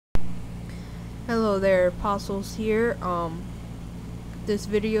Hello there, Apostles here. This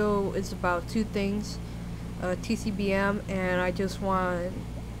video is about two things, TCBM, and I just want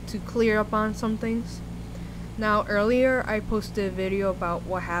to clear up on some things. Now, earlier I posted a video about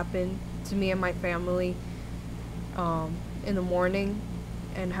what happened to me and my family in the morning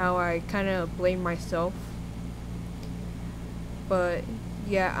and how I kind of blamed myself. But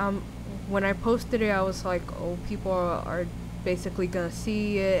yeah, when I posted it, I was like, oh, people are basically gonna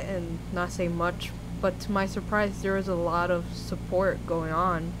see it and not say much. But to my surprise, there was a lot of support going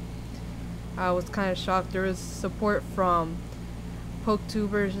on. I was kind of shocked. There was support from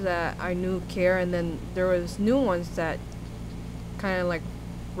PokeTubers that I knew care, and then there was new ones that kind of like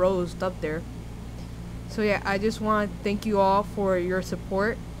rose up there. So yeah, I just want to thank you all for your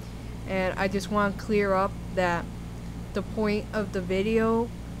support, and I just want to clear up that the point of the video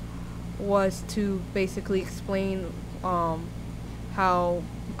was to basically explain how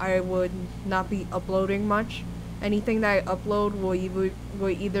I would not be uploading much. Anything that I upload will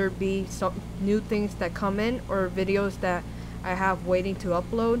either be some new things that come in or videos that I have waiting to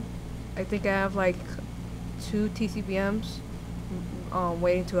upload. I think I have like 2 TCBMs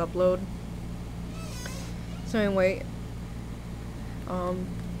waiting to upload. So anyway,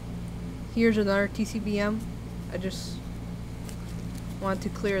 here's another TCBM. I just want to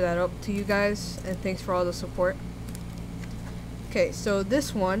clear that up to you guys, and thanks for all the support. Okay, so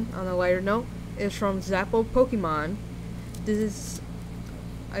this one, on a lighter note, is from Zappopokemon. This is,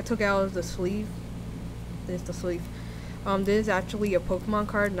 I took out of the sleeve. This is the sleeve. This is actually a Pokemon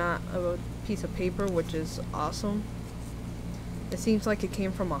card, not a piece of paper, which is awesome. It seems like it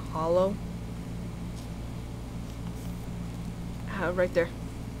came from a holo. Right there.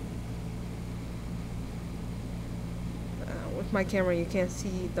 With my camera you can't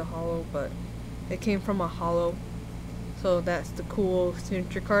see the holo, but it came from a holo. So that's the cool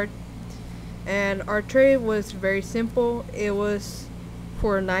signature card. And our trade was very simple. It was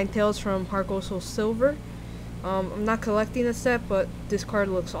for Ninetales from Heart Gold Soul Silver. I'm not collecting the set, but this card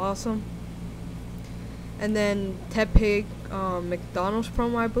looks awesome. And then Tepig McDonald's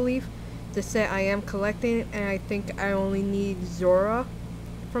promo, I believe. The set I am collecting, and I think I only need Zora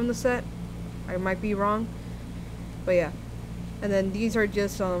from the set. I might be wrong, but yeah. And then these are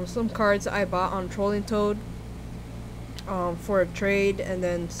just some cards I bought on Trolling Toad for a trade, and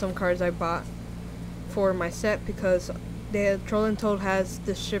then some cards I bought for my set because the Trolling Toad has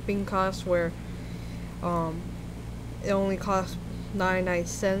the shipping cost where it only costs 99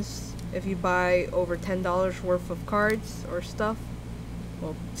 cents if you buy over $10 worth of cards or stuff.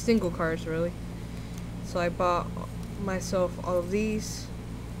 Well, single cards really. So I bought myself all of these.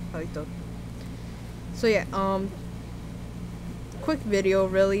 So yeah, quick video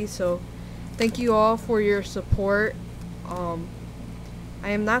really. So thank you all for your support. I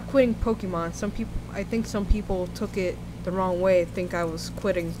am not quitting Pokemon. I think some people took it the wrong way, think I was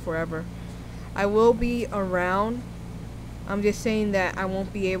quitting forever. I will be around. I'm just saying that I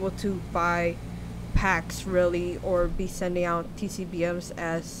won't be able to buy packs really or be sending out TCBMs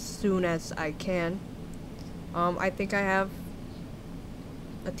as soon as I can. I think I have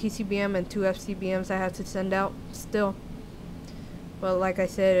a TCBM and 2 FCBMs I have to send out still. But like I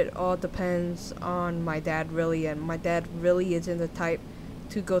said, it all depends on my dad really, and my dad really isn't the type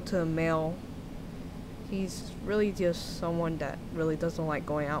to go to the mail. He's really just someone that really doesn't like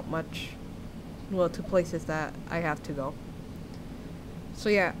going out much. Well, to places that I have to go. So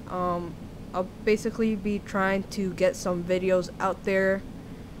yeah, I'll basically be trying to get some videos out there,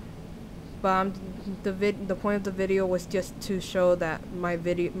 but the point of the video was just to show that my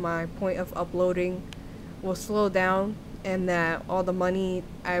point of uploading will slow down, and that all the money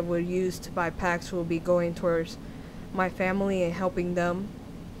I would use to buy packs will be going towards my family and helping them,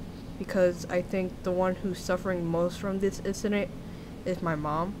 because I think the one who's suffering most from this incident is my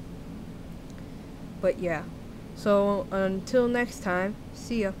mom. But yeah, so until next time,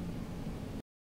 see ya.